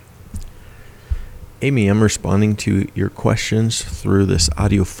Amy, I'm responding to your questions through this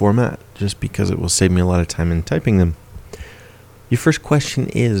audio format just because it will save me a lot of time in typing them. Your first question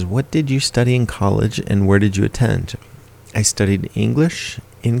is, what did you study in college and where did you attend? I studied English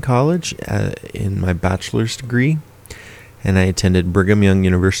in college in my bachelor's degree, and I attended Brigham Young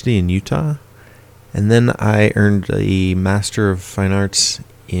University in Utah. And then I earned a Master of Fine Arts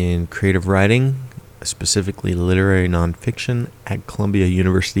in Creative Writing, specifically literary nonfiction, at Columbia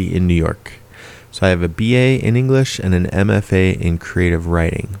University in New York. So I have a BA in English and an MFA in Creative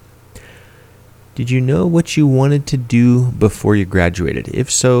Writing. Did you know what you wanted to do before you graduated?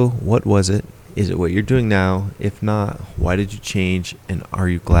 If so, what was it? Is it what you're doing now? If not, why did you change, and are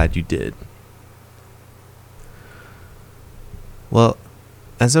you glad you did? Well,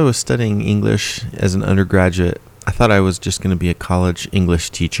 as I was studying English as an undergraduate, I thought I was just going to be a college English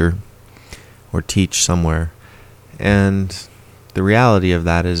teacher or teach somewhere. And the reality of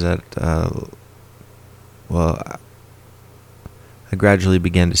that is that, I gradually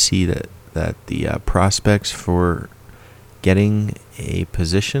began to see that the prospects for getting a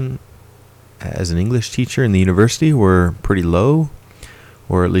position as an English teacher in the university were pretty low,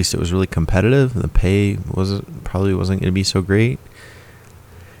 or at least it was really competitive. The pay probably wasn't going to be so great.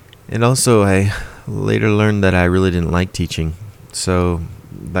 And also, I later learned that I really didn't like teaching, so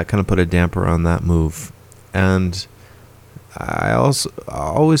that kind of put a damper on that move. And I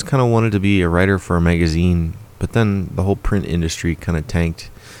always kind of wanted to be a writer for a magazine, but then the whole print industry kind of tanked,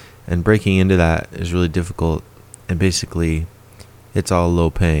 and breaking into that is really difficult, and basically it's all low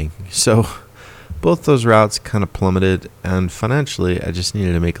paying. So both those routes kind of plummeted, and financially I just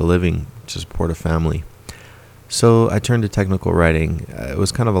needed to make a living to support a family. So I turned to technical writing. It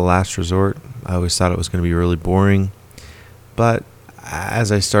was kind of a last resort. I always thought it was going to be really boring, but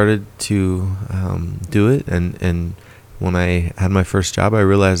as I started to do it, and when I had my first job, I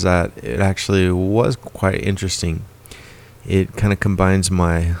realized that it actually was quite interesting. It kind of combines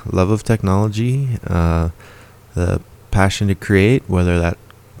my love of technology, the passion to create, whether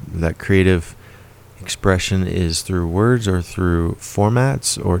that creative expression is through words or through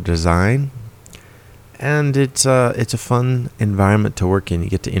formats or design. And it's a fun environment to work in. You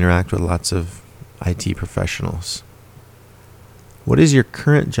get to interact with lots of IT professionals. What is your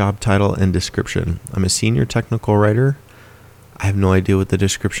current job title and description? I'm a senior technical writer. I have no idea what the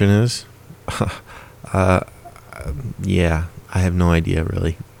description is. Yeah, I have no idea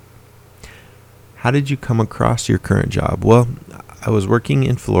really. How did you come across your current job? Well, I was working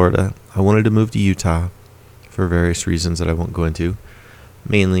in Florida. I wanted to move to Utah for various reasons that I won't go into,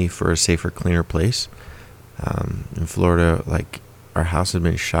 mainly for a safer, cleaner place. In Florida, like, our house had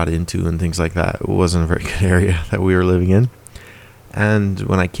been shot into and things like that. It wasn't a very good area that we were living in. And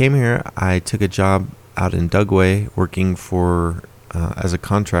when I came here, I took a job out in Dugway working for as a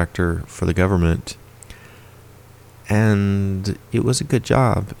contractor for the government. And it was a good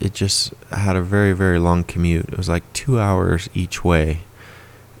job. It just had a very, very long commute. It was like 2 hours each way.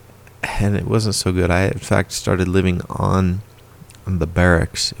 And it wasn't so good. I, in fact, started living on the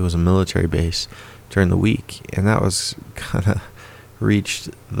barracks. It was a military base during the week. And that was kind of reached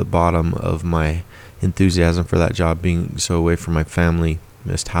the bottom of my enthusiasm for that job, being so away from my family.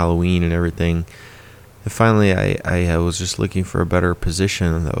 Missed Halloween and everything. And finally, I was just looking for a better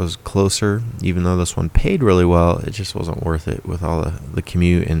position that was closer. Even though this one paid really well, it just wasn't worth it with all the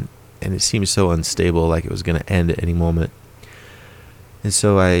commute. And it seemed so unstable, like it was going to end at any moment. And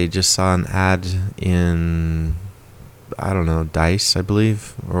so I just saw an ad in, I don't know, Dice, I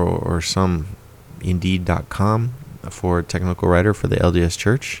believe, or some Indeed.com for a technical writer for the LDS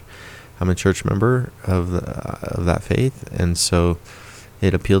Church. I'm a church member of that faith, and so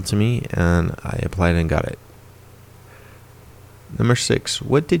it appealed to me, and I applied and got it. Number 6,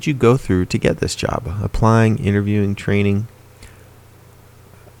 what did you go through to get this job? Applying, interviewing, training.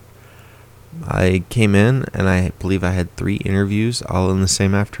 I came in, and I believe I had 3 interviews all in the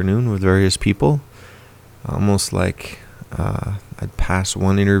same afternoon with various people. Almost like I'd pass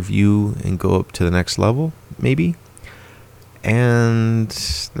one interview and go up to the next level, maybe. And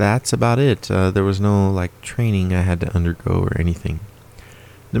that's about it. There was no training I had to undergo or anything.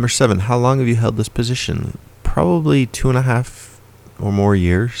 Number 7, how long have you held this position? Probably 2.5 or more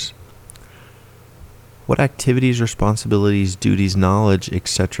years. What activities, responsibilities, duties, knowledge,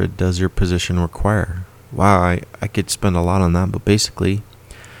 etc. does your position require? Wow, I could spend a lot on that, but basically,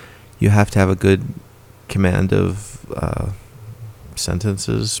 you have to have a good command of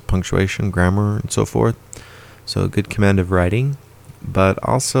sentences, punctuation, grammar, and so forth. So a good command of writing, but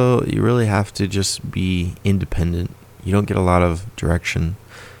also you really have to just be independent. You don't get a lot of direction,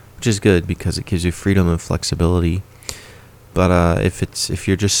 which is good because it gives you freedom and flexibility. But if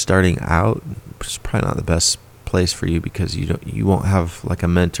you're just starting out, it's probably not the best place for you because you won't have like a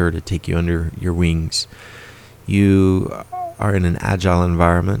mentor to take you under your wings. You are in an agile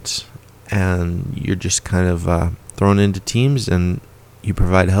environment, and you're just kind of thrown into teams, and you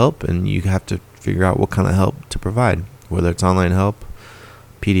provide help, and you have to figure out what kind of help to provide, whether it's online help,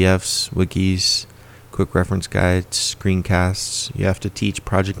 PDFs, wikis, quick reference guides, screencasts. You have to teach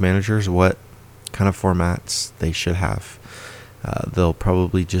project managers what kind of formats they should have. They'll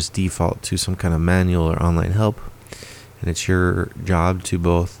probably just default to some kind of manual or online help, and it's your job to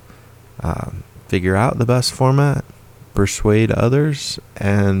both figure out the best format, persuade others,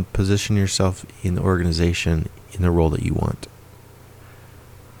 and position yourself in the organization in the role that you want.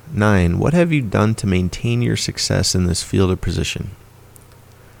 9. What have you done to maintain your success in this field or position?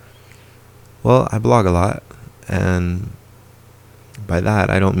 Well, I blog a lot, and by that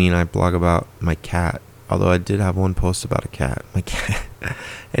I don't mean I blog about my cat, although I did have one post about a cat. My cat.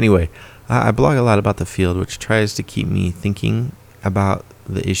 Anyway, I blog a lot about the field, which tries to keep me thinking about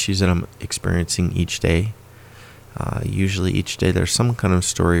the issues that I'm experiencing each day. Usually each day there's some kind of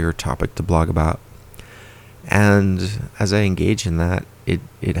story or topic to blog about. And as I engage in that,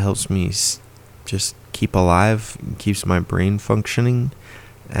 it helps me just keep alive, keeps my brain functioning,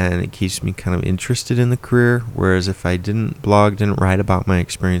 and it keeps me kind of interested in the career. Whereas if I didn't blog, didn't write about my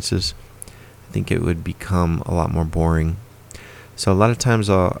experiences, I think it would become a lot more boring. So a lot of times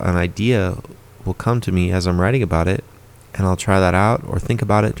an idea will come to me as I'm writing about it, and I'll try that out or think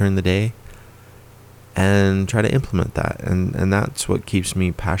about it during the day and try to implement that. And that's what keeps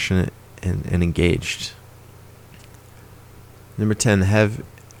me passionate and engaged. Number 10, have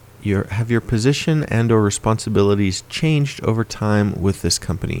your position and or responsibilities changed over time with this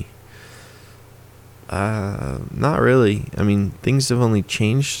company? Not really. I mean, things have only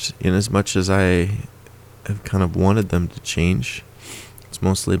changed in as much as I have kind of wanted them to change. It's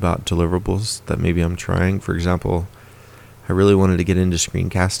mostly about deliverables that maybe I'm trying. For example, I really wanted to get into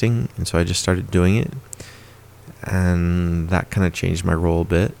screencasting, and so I just started doing it. And that kind of changed my role a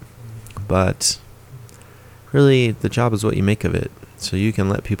bit. But really, the job is what you make of it. So you can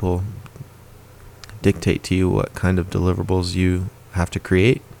let people dictate to you what kind of deliverables you have to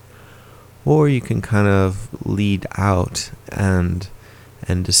create, or you can kind of lead out and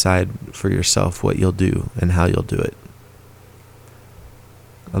decide for yourself what you'll do and how you'll do it.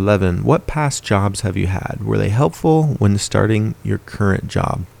 11. What past jobs have you had? Were they helpful when starting your current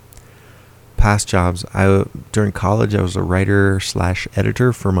job? Past jobs. During college, I was a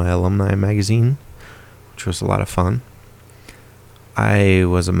writer/editor for my alumni magazine, which was a lot of fun. I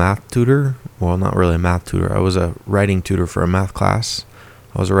was a math tutor. Well, not really a math tutor. I was a writing tutor for a math class.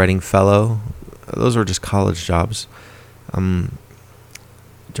 I was a writing fellow. Those were just college jobs.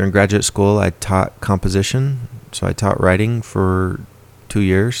 During graduate school, I taught composition. So I taught writing for 2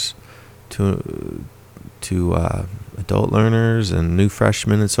 years to adult learners and new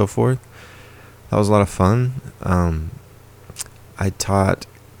freshmen and so forth. That was a lot of fun. I taught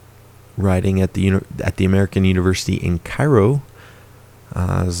writing at the American University in Cairo.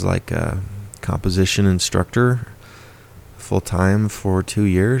 I was like a composition instructor full-time for 2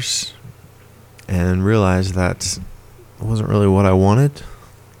 years, and realized that it wasn't really what I wanted.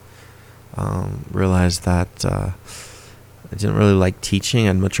 Realized that I didn't really like teaching.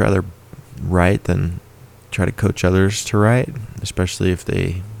 I'd much rather write than try to coach others to write, especially if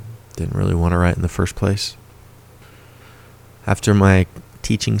they didn't really want to write in the first place. After my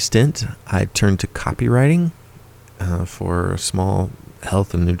teaching stint, I turned to copywriting for a small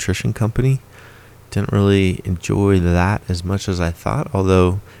health and nutrition company. Didn't really enjoy that as much as I thought,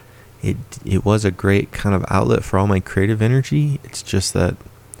 although it was a great kind of outlet for all my creative energy. It's just that,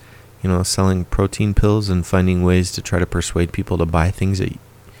 selling protein pills and finding ways to try to persuade people to buy things that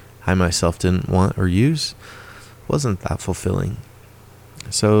I myself didn't want or use wasn't that fulfilling.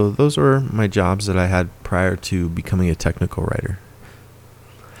 So those were my jobs that I had prior to becoming a technical writer.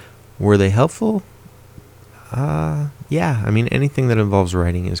 Were they helpful? Yeah. I mean, anything that involves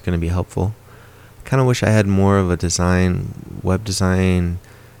writing is going to be helpful. Kind of wish I had more of a web design,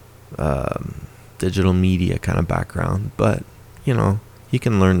 digital media kind of background, but you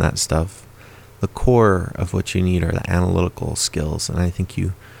can learn that stuff. The core of what you need are the analytical skills, and I think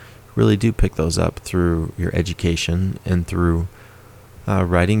you really do pick those up through your education and through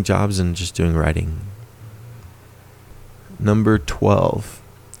writing jobs and just doing writing. Number 12.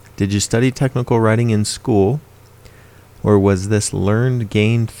 Did you study technical writing in school, or was this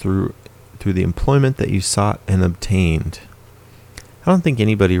gained through the employment that you sought and obtained? I don't think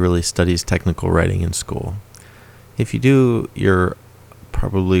anybody really studies technical writing in school. If you do, you're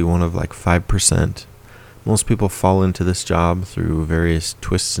probably one of like 5%. Most people fall into this job through various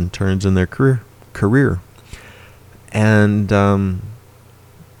twists and turns in their career. career. And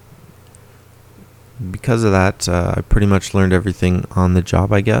because of that, I pretty much learned everything on the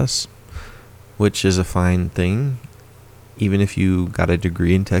job, I guess, which is a fine thing. Even if you got a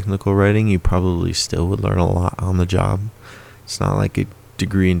degree in technical writing, you probably still would learn a lot on the job. It's not like a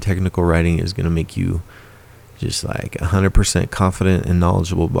degree in technical writing is going to make you just like 100% confident and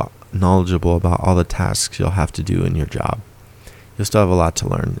knowledgeable about all the tasks you'll have to do in your job. You'll still have a lot to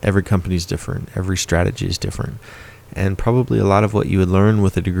learn. Every company's different. Every strategy is different. And probably a lot of what you would learn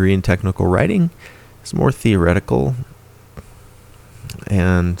with a degree in technical writing is more theoretical.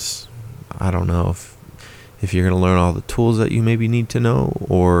 And I don't know if you're going to learn all the tools that you maybe need to know,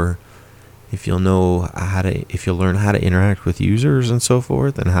 or if you'll learn how to interact with users and so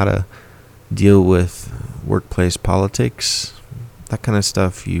forth, and how to deal with workplace politics. That kind of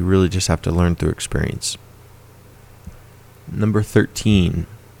stuff you really just have to learn through experience. Number 13.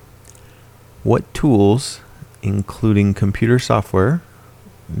 What tools, including computer software,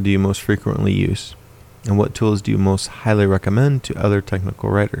 do you most frequently use? And what tools do you most highly recommend to other technical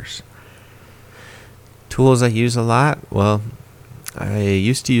writers? Tools I use a lot? Well, I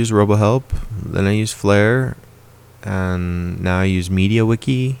used to use RoboHelp, then I used Flare, and now I use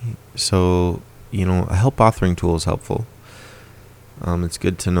MediaWiki. So, a help authoring tool is helpful. It's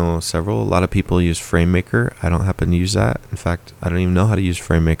good to know several. A lot of people use FrameMaker. I don't happen to use that. In fact, I don't even know how to use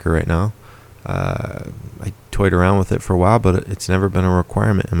FrameMaker right now. I toyed around with it for a while, but it's never been a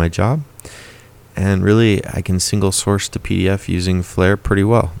requirement in my job. And really, I can single source to PDF using Flare pretty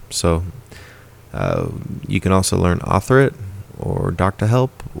well. So you can also learn AuthorIt or Doc2Help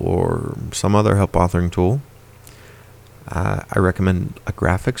or some other help authoring tool. I recommend a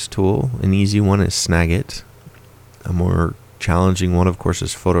graphics tool. An easy one is Snagit. A more challenging one, of course,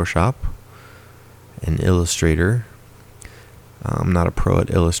 is Photoshop and Illustrator. I'm not a pro at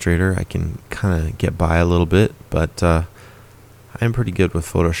Illustrator. I can kind of get by a little bit, but I'm pretty good with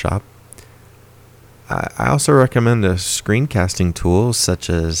Photoshop. I also recommend a screencasting tool such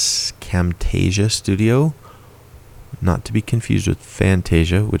as Camtasia Studio, not to be confused with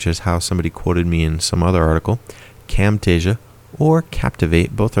Fantasia, which is how somebody quoted me in some other article. Camtasia or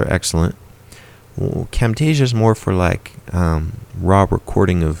Captivate, both are excellent. Camtasia is more for like raw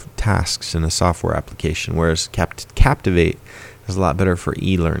recording of tasks in a software application, whereas Captivate is a lot better for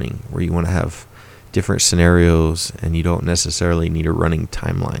e-learning, where you want to have different scenarios and you don't necessarily need a running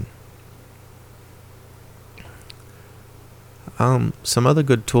timeline. Some other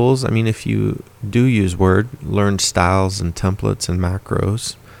good tools, if you do use Word, learn styles and templates and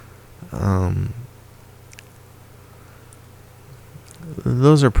macros.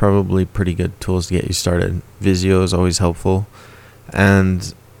 Those are probably pretty good tools to get you started. Visio is always helpful.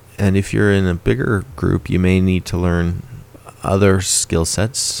 And if you're in a bigger group, you may need to learn other skill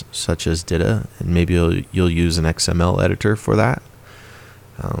sets, such as Dida, and maybe you'll use an XML editor for that.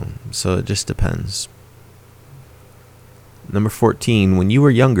 So it just depends. Number 14, when you were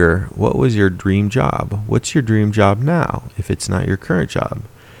younger, what was your dream job? What's your dream job now, if it's not your current job?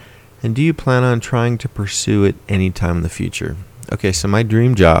 And do you plan on trying to pursue it anytime in the future? Okay, so my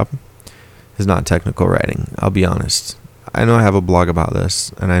dream job is not technical writing, I'll be honest. I know I have a blog about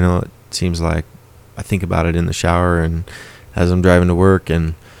this, and I know it seems like I think about it in the shower and as I'm driving to work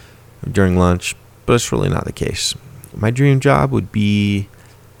and during lunch, but it's really not the case. My dream job would be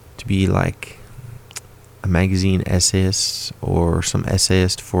to be like a magazine essayist or some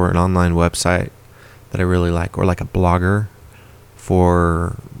essayist for an online website that I really like, or like a blogger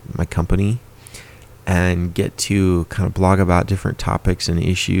for my company, and get to kind of blog about different topics and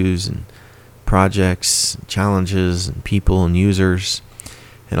issues and projects, challenges, and people and users,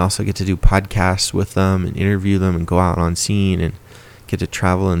 and also get to do podcasts with them and interview them and go out on scene and get to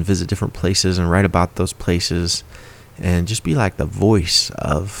travel and visit different places and write about those places and just be like the voice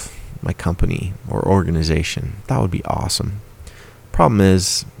of my company or organization. That would be awesome. Problem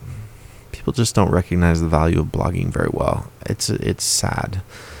is, people just don't recognize the value of blogging very well. It's sad.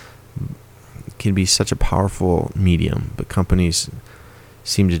 It can be such a powerful medium, but companies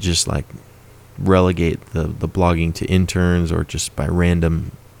seem to just like relegate the blogging to interns or just by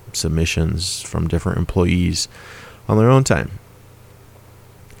random submissions from different employees on their own time.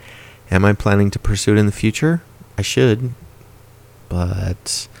 Am I planning to pursue it in the future? I should,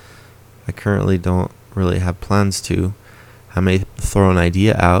 but I currently don't really have plans to. I may throw an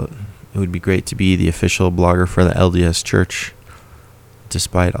idea out. It would be great to be the official blogger for the LDS Church.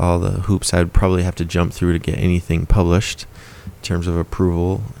 Despite all the hoops I would probably have to jump through to get anything published in terms of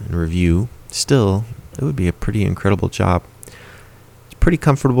approval and review, still, it would be a pretty incredible job. It's pretty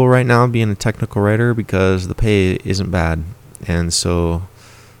comfortable right now being a technical writer because the pay isn't bad. And so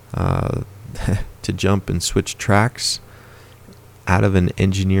to jump and switch tracks out of an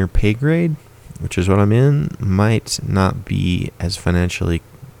engineer pay grade, which is what I'm in, might not be as financially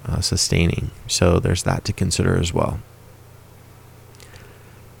sustaining. So there's that to consider as well.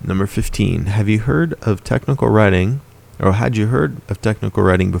 Number 15, have you heard of technical writing, or had you heard of technical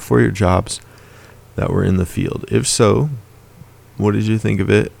writing before your jobs that were in the field? If so, what did you think of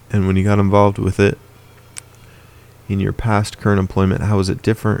it? And when you got involved with it in your past current employment, how was it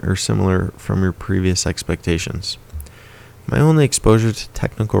different or similar from your previous expectations? My only exposure to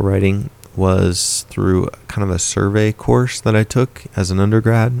technical writing was through kind of a survey course that I took as an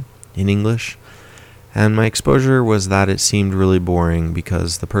undergrad in English. And my exposure was that it seemed really boring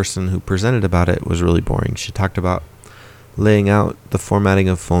because the person who presented about it was really boring. She talked about laying out the formatting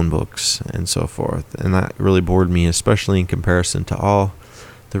of phone books and so forth. And that really bored me, especially in comparison to all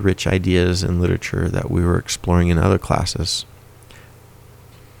the rich ideas and literature that we were exploring in other classes.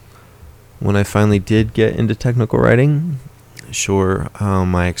 When I finally did get into technical writing, sure,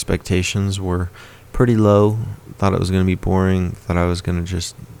 my expectations were pretty low. Thought it was going to be boring. Thought I was going to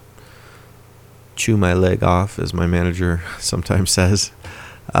just chew my leg off, as my manager sometimes says.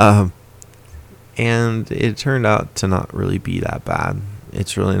 And it turned out to not really be that bad.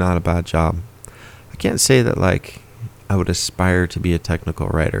 It's really not a bad job. I can't say that I would aspire to be a technical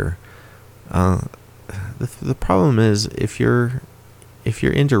writer. The problem is if you're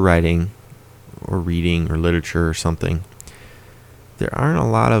into writing or reading or literature or something, there aren't a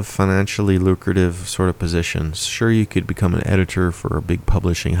lot of financially lucrative sort of positions. Sure, you could become an editor for a big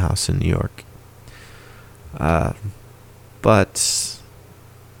publishing house in New York. But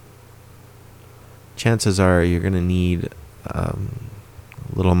chances are you're going to need a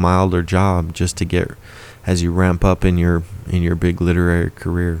little milder job just to get as you ramp up in your big literary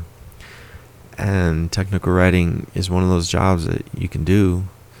career. And technical writing is one of those jobs that you can do.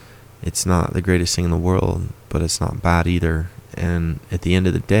 It's not the greatest thing in the world, but it's not bad either. And at the end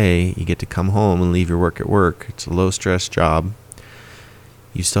of the day, you get to come home and leave your work at work. It's a low-stress job.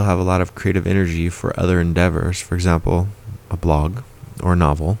 You still have a lot of creative energy for other endeavors. For example, a blog or a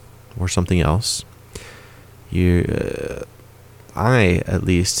novel or something else. I, at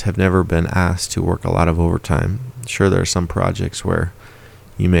least, have never been asked to work a lot of overtime. Sure, there are some projects where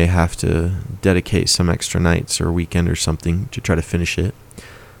you may have to dedicate some extra nights or weekend or something to try to finish it.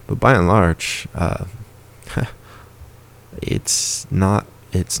 But by and large, it's not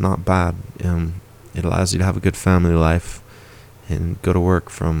bad. It allows you to have a good family life and go to work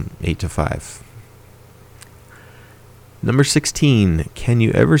from 8 to 5. Number 16, can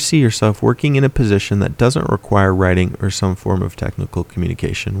you ever see yourself working in a position that doesn't require writing or some form of technical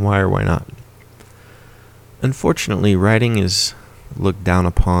communication? Why or why not? Unfortunately, writing is looked down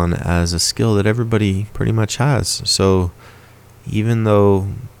upon as a skill that everybody pretty much has. So even though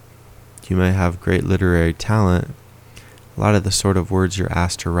you may have great literary talent, a lot of the sort of words you're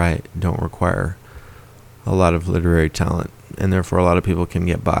asked to write don't require a lot of literary talent, and therefore a lot of people can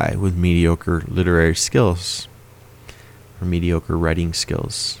get by with mediocre literary skills or mediocre writing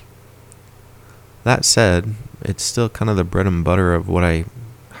skills. That said, it's still kind of the bread and butter of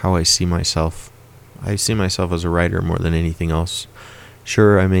how I see myself. I see myself as a writer more than anything else.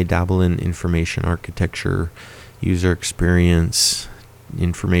 Sure, I may dabble in information architecture, user experience,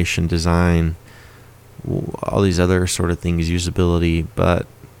 information design, all these other sort of things, usability, but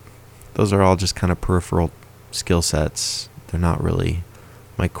those are all just kind of peripheral skill sets. They're not really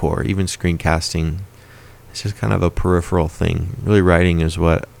my core. Even screencasting, it's just kind of a peripheral thing. Really, writing is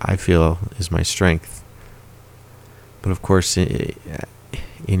what I feel is my strength. But of course, in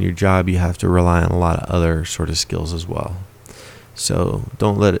your job, you have to rely on a lot of other sort of skills as well. So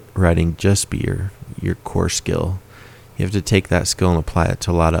don't let writing just be your core skill. You have to take that skill and apply it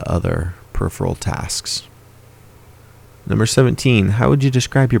to a lot of other peripheral tasks. Number 17, how would you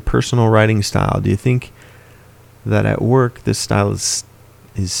describe your personal writing style? Do you think that at work this style is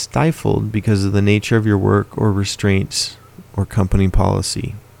stifled because of the nature of your work or restraints or company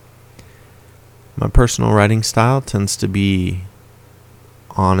policy? My personal writing style tends to be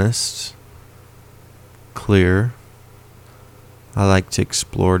honest, clear. I like to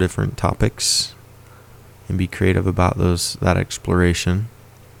explore different topics and be creative about that exploration.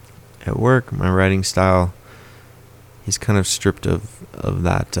 At work, my writing style is kind of stripped of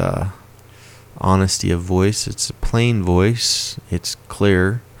that honesty of voice. It's a plain voice. It's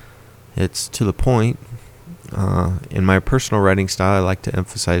clear. It's to the point. In my personal writing style, I like to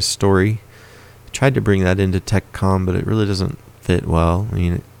emphasize story. I tried to bring that into TechCom, but it really doesn't fit well. I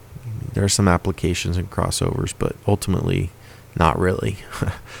mean, there are some applications and crossovers, but ultimately, not really.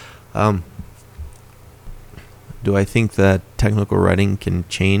 Do I think that technical writing can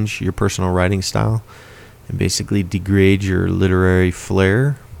change your personal writing style and basically degrade your literary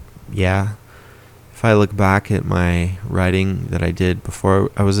flair? Yeah. If I look back at my writing that I did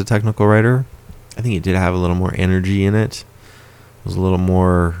before I was a technical writer, I think it did have a little more energy in it. It was a little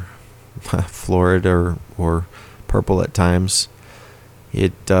more florid or purple at times.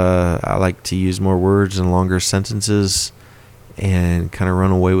 I like to use more words and longer sentences and kind of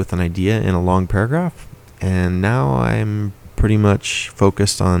run away with an idea in a long paragraph. And now I'm pretty much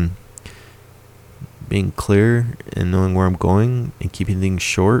focused on being clear and knowing where I'm going and keeping things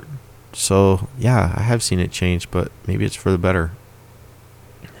short. So yeah, I have seen it change, but maybe it's for the better.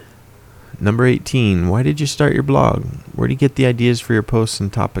 Number 18, why did you start your blog? Where do you get the ideas for your posts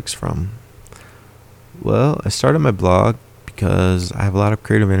and topics from? Well, I started my blog because I have a lot of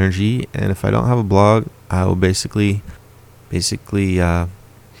creative energy, and if I don't have a blog, I will basically, I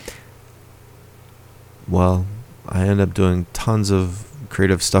end up doing tons of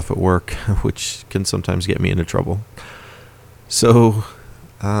creative stuff at work, which can sometimes get me into trouble. So,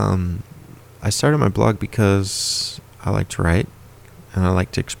 I started my blog because I like to write, and I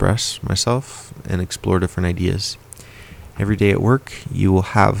like to express myself and explore different ideas. Every day at work, you will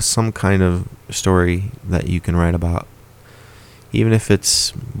have some kind of story that you can write about. Even if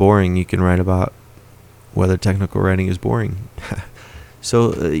it's boring, you can write about whether technical writing is boring.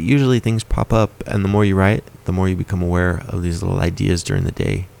 So usually things pop up, and the more you write, the more you become aware of these little ideas during the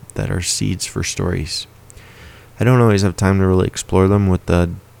day that are seeds for stories. I don't always have time to really explore them with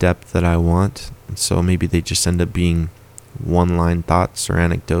the depth that I want, and so maybe they just end up being one-line thoughts or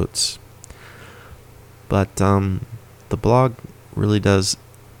anecdotes. But the blog really does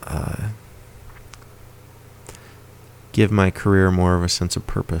give my career more of a sense of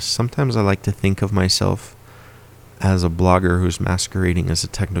purpose. Sometimes I like to think of myself as a blogger who's masquerading as a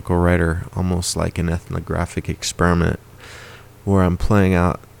technical writer, almost like an ethnographic experiment where I'm playing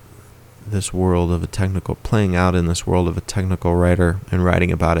out in this world of a technical writer and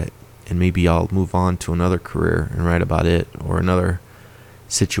writing about it. And maybe I'll move on to another career and write about it, or another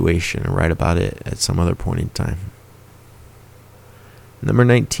situation and write about it at some other point in time. Number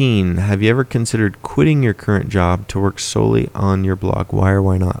 19, have you ever considered quitting your current job to work solely on your blog? Why or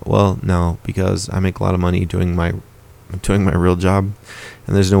why not? Well, no, because I make a lot of money doing my real job,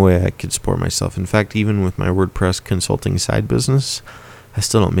 and there's no way I could support myself. In fact, even with my WordPress consulting side business, I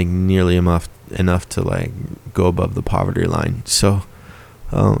still don't make nearly enough to go above the poverty line. So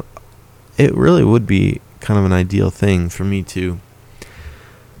it really would be kind of an ideal thing for me to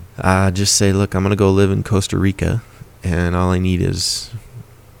just say, look, I'm going to go live in Costa Rica, and all I need is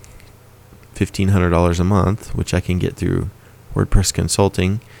 $1,500 a month, which I can get through WordPress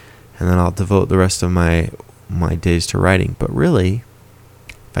consulting, and then I'll devote the rest of my days to writing. But really,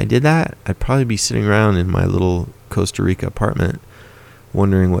 if I did that, I'd probably be sitting around in my little Costa Rica apartment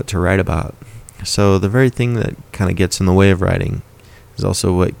wondering what to write about. So the very thing that kind of gets in the way of writing is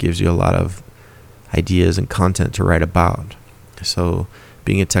also what gives you a lot of ideas and content to write about. So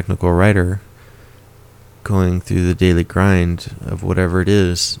being a technical writer, going through the daily grind of whatever it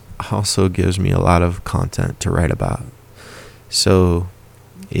is, also gives me a lot of content to write about. So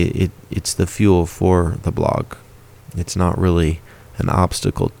it's the fuel for the blog. It's not really an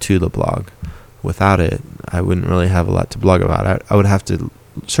obstacle to the blog. Without it, I wouldn't really have a lot to blog about. I would have to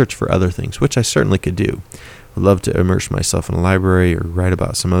search for other things, which I certainly could do. I'd love to immerse myself in a library or write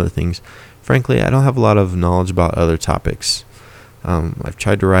about some other things. Frankly, I don't have a lot of knowledge about other topics. I've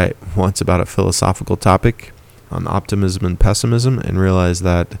tried to write once about a philosophical topic on optimism and pessimism, and realized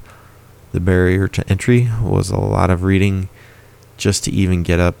that the barrier to entry was a lot of reading just to even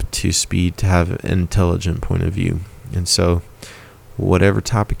get up to speed to have an intelligent point of view. And so whatever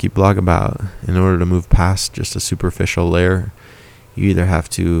topic you blog about, in order to move past just a superficial layer, you either have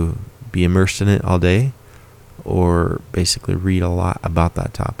to be immersed in it all day or basically read a lot about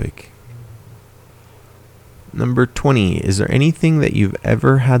that topic. Number 20, is there anything that you've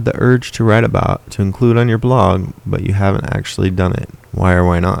ever had the urge to write about to include on your blog, but you haven't actually done it? Why or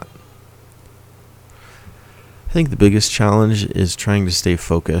why not? I think the biggest challenge is trying to stay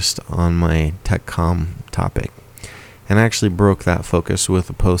focused on my TechCom topic. And I actually broke that focus with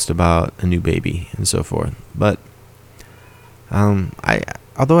a post about a new baby and so forth. But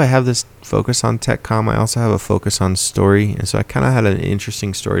although I have this focus on TechCom, I also have a focus on story. And so I kind of had an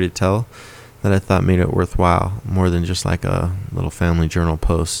interesting story to tell that I thought made it worthwhile, more than just like a little family journal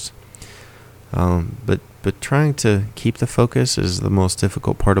post. But trying to keep the focus is the most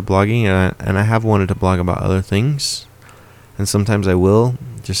difficult part of blogging, and I have wanted to blog about other things, and sometimes I will,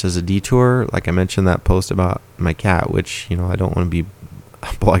 just as a detour. Like I mentioned that post about my cat, which, I don't want to be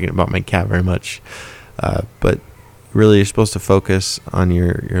blogging about my cat very much, but Really, you're supposed to focus on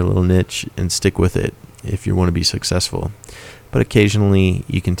your little niche and stick with it if you want to be successful. But occasionally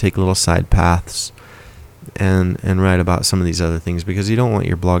you can take little side paths and write about some of these other things, because you don't want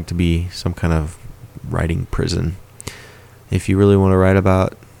your blog to be some kind of writing prison. If you really want to write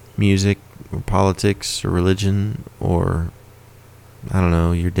about music or politics or religion or, I don't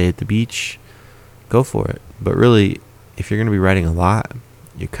know, your day at the beach, go for it. But really, if you're going to be writing a lot,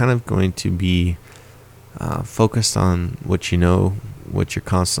 you're kind of going to be focused on what you know, what you're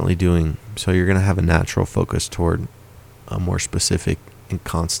constantly doing. So you're going to have a natural focus toward a more specific and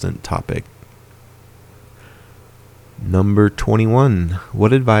constant topic. Number 21.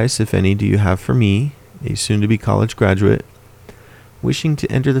 What advice, if any, do you have for me, a soon-to-be college graduate, wishing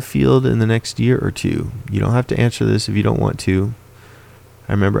to enter the field in the next year or two? You don't have to answer this if you don't want to.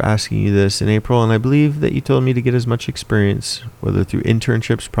 I remember asking you this in April, and I believe that you told me to get as much experience, whether through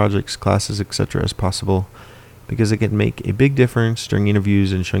internships, projects, classes, etc., as possible, because it can make a big difference during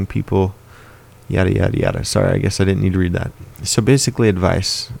interviews and showing people yada, yada, yada. Sorry, I guess I didn't need to read that. So basically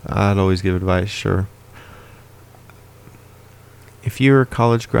advice. I'd always give advice, sure. If you're a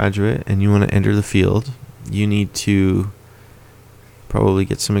college graduate and you want to enter the field, you need to probably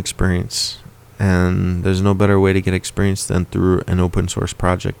get some experience. And there's no better way to get experience than through an open source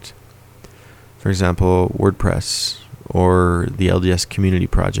project. For example, WordPress or the LDS community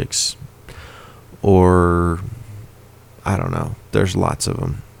projects, or I don't know, there's lots of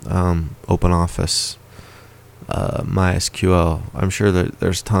them. OpenOffice, MySQL. I'm sure that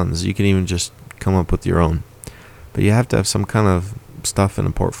there's tons. You can even just come up with your own. But you have to have some kind of stuff in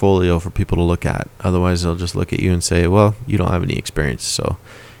a portfolio for people to look at. Otherwise, they'll just look at you and say, well, you don't have any experience. So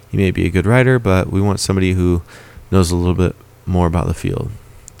you may be a good writer, but we want somebody who knows a little bit more about the field.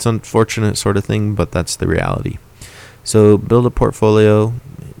 It's an unfortunate sort of thing, but that's the reality. So build a portfolio.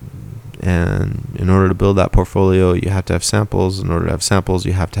 And in order to build that portfolio, you have to have samples. In order to have samples,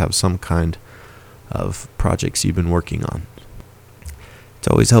 you have to have some kind of projects you've been working on. It's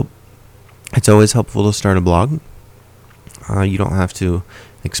always helpful to start a blog. You don't have to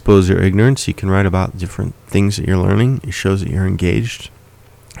expose your ignorance. You can write about different things that you're learning. It shows that you're engaged.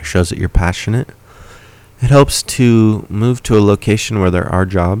 It shows that you're passionate. It helps to move to a location where there are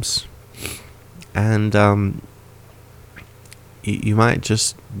jobs. And you might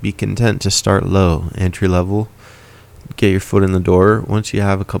just be content to start low, entry level, get your foot in the door. Once you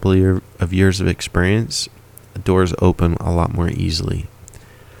have a couple of years of experience, the doors open a lot more easily.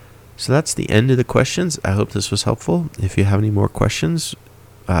 So that's the end of the questions. I hope this was helpful. If you have any more questions,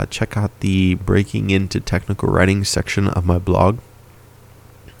 check out the Breaking into Technical Writing section of my blog.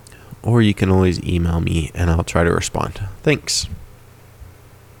 Or you can always email me and I'll try to respond. Thanks.